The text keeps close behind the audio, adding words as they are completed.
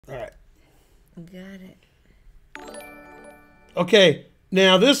All right. Got it. Okay,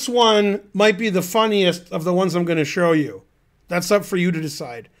 now this one might be the funniest of the ones I'm going to show you. That's up for you to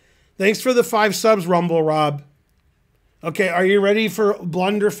decide. Thanks for the 5 subs, Rumble Rob. Okay, are you ready for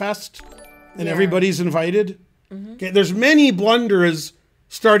Blunderfest? And Yeah. everybody's invited? Okay, there's many blunders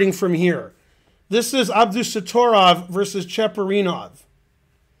starting from here. This is Abdusattorov versus Cheparinov.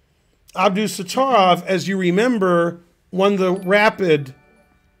 Abdusattorov, as you remember, won the Rapid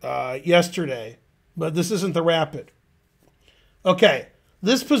yesterday, but this isn't the Rapid. Okay,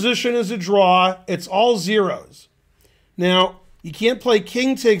 this position is a draw. It's all zeros. Now, you can't play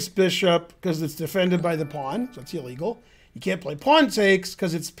king takes bishop because it's defended by the pawn, so it's illegal. You can't play pawn takes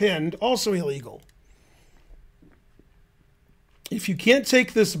because it's pinned, also illegal. If you can't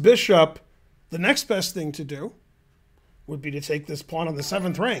take this bishop, the next best thing to do would be to take this pawn on the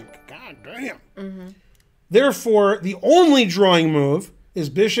 7th rank. God damn. Therefore, the only drawing move is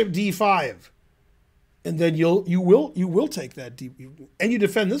bishop d5. And then you will take that d, and you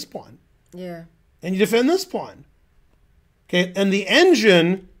defend this pawn. Yeah. And you defend this pawn. Okay, and the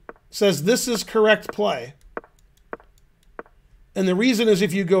engine says this is correct play. And the reason is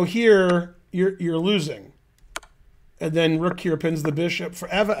if you go here, you're losing. And then rook here pins the bishop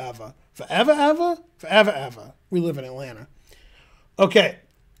forever, ever. Forever, ever? Forever, ever. We live in Atlanta. Okay.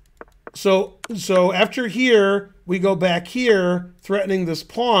 So after here, we go back here, threatening this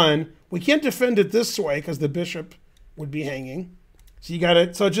pawn. We can't defend it this way because the bishop would be hanging. So you got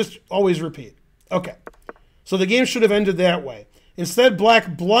to, so just always repeat. Okay. So the game should have ended that way. Instead,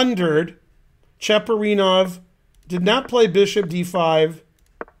 black blundered. Cheparinov did not play bishop d5.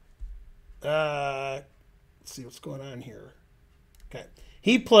 Let's see what's going on here. Okay.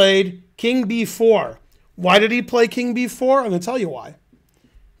 He played king b4. Why did he play king b4? I'm going to tell you why.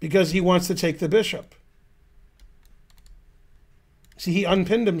 Because he wants to take the bishop. See, he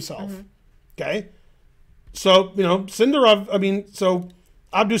unpinned himself. Okay? So, you know, so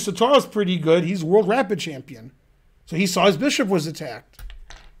Abdusattorov's pretty good. He's world rapid champion. So he saw his bishop was attacked.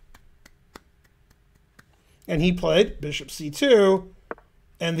 And he played bishop c2.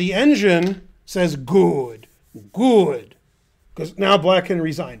 And the engine says good. Good. Because now black can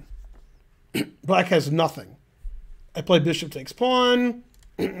resign. Black has nothing. I play bishop takes pawn.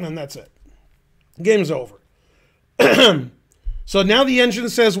 And that's it. Game's over. So now the engine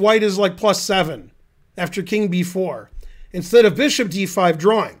says white is like +7 after king b4 instead of bishop d5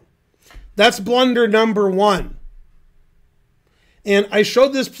 drawing. That's blunder number 1. And I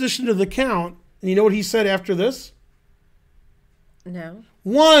showed this position to the count, and you know what he said after this? No.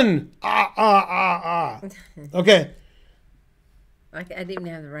 1. Okay. I didn't even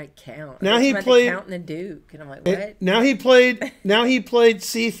have the right count. Now I was he about to played count in the Duke, and I'm like, what? Now he played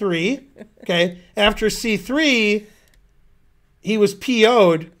c3. Okay. After c3, he was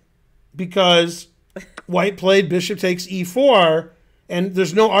PO'd because white played bishop takes e4, and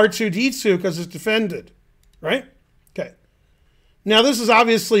there's no r2d2 because it's defended, right? Okay. Now this is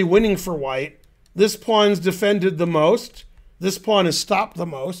obviously winning for white. This pawn's defended the most. This pawn is stopped the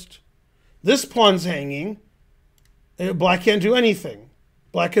most. This pawn's hanging. Black can't do anything.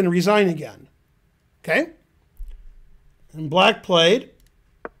 Black can resign again. Okay? And black played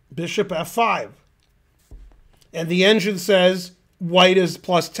bishop f5. And the engine says white is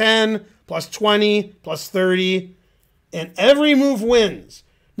 +10, +20, +30. And every move wins.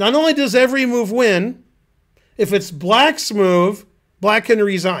 Not only does every move win, if it's black's move, black can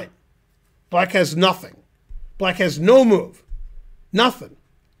resign. Black has nothing. Black has no move. Nothing.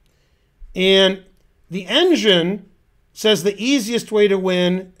 And the engine says the easiest way to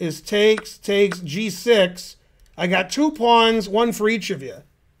win is takes g6. I got 2 pawns, 1 for each of you.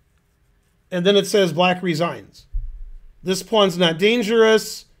 And then it says black resigns. This pawn's not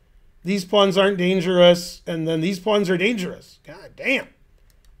dangerous. These pawns aren't dangerous. And then these pawns are dangerous. God damn.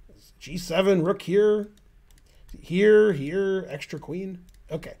 G7, rook here. Here, extra queen.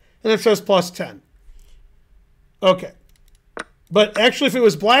 Okay. And it says +10. Okay. But actually, if it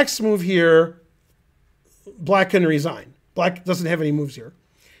was black's move here, black can resign. Black doesn't have any moves here.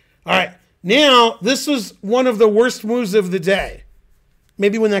 All right. Now, this is one of the worst moves of the day.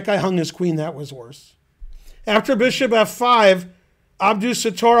 Maybe when that guy hung his queen, that was worse. After bishop f5,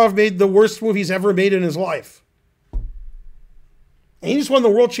 Abdusattorov made the worst move he's ever made in his life. And he just won the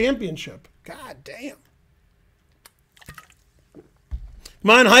world championship. God damn.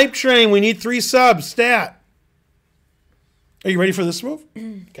 Come on, hype train. We need 3 subs. Stat. Are you ready for this move?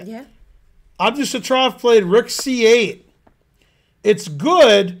 Okay. Yeah. Abdusattorov played rook c8. It's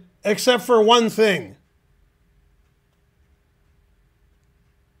good, except for one thing.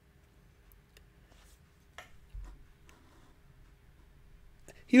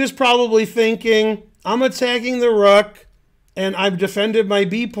 he was probably thinking, I'm attacking the rook, and I've defended my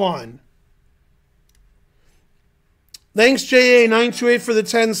b pawn. Thanks, JA928 for the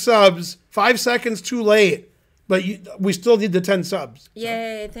 10 subs. 5 seconds too late, but we still need the 10 subs.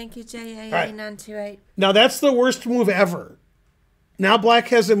 Yay, thank you, JA928. Now, that's the worst move ever. Now black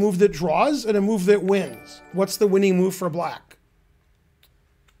has a move that draws and a move that wins. What's the winning move for black?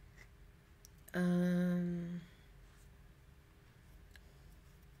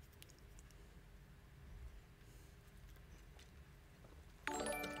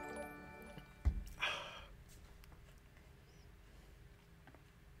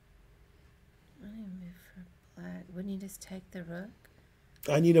 Wouldn't you just take the rook?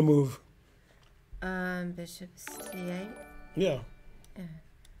 I need a move. Bishop c8. Yeah.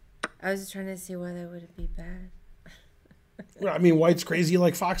 I was just trying to see why that would be bad. I mean, white's crazy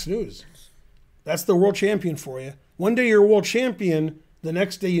like Fox News. That's the world champion for you. One day you're a world champion, the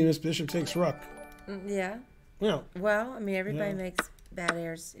next day you miss bishop takes rook. Yeah. Yeah. Well, I mean, everybody makes bad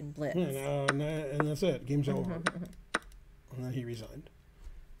errors in Blitz. Yeah, and that's it. Game's over. And then he resigned.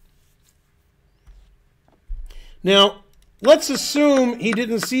 Now, let's assume he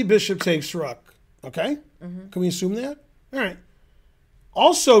didn't see bishop takes rook. Okay? Can we assume that? All right.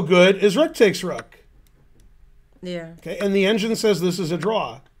 Also good is rook takes rook. Yeah. Okay, and the engine says this is a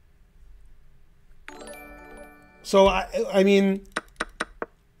draw. So, I mean,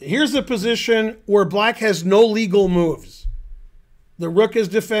 here's a position where black has no legal moves. The rook is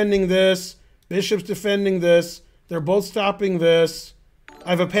defending this. Bishop's defending this. They're both stopping this.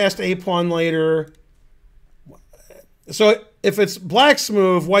 I have a passed a pawn later. So if it's black's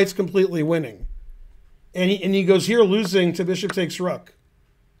move, white's completely winning. And he goes here losing to bishop takes rook.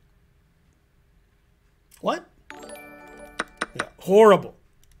 What? Yeah, horrible.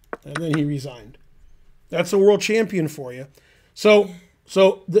 And then he resigned. That's a world champion for you. So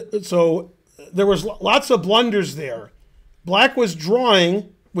there was lots of blunders there. Black was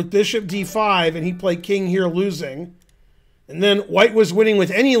drawing with bishop d5, and he played king here losing. And then white was winning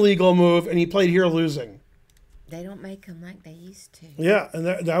with any legal move, and he played here losing. They don't make them like they used to. Yeah, and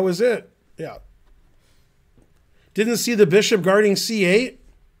that was it. Yeah. Didn't see the bishop guarding c8.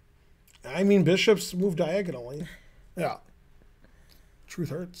 I mean, bishops move diagonally. Yeah. Truth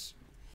hurts.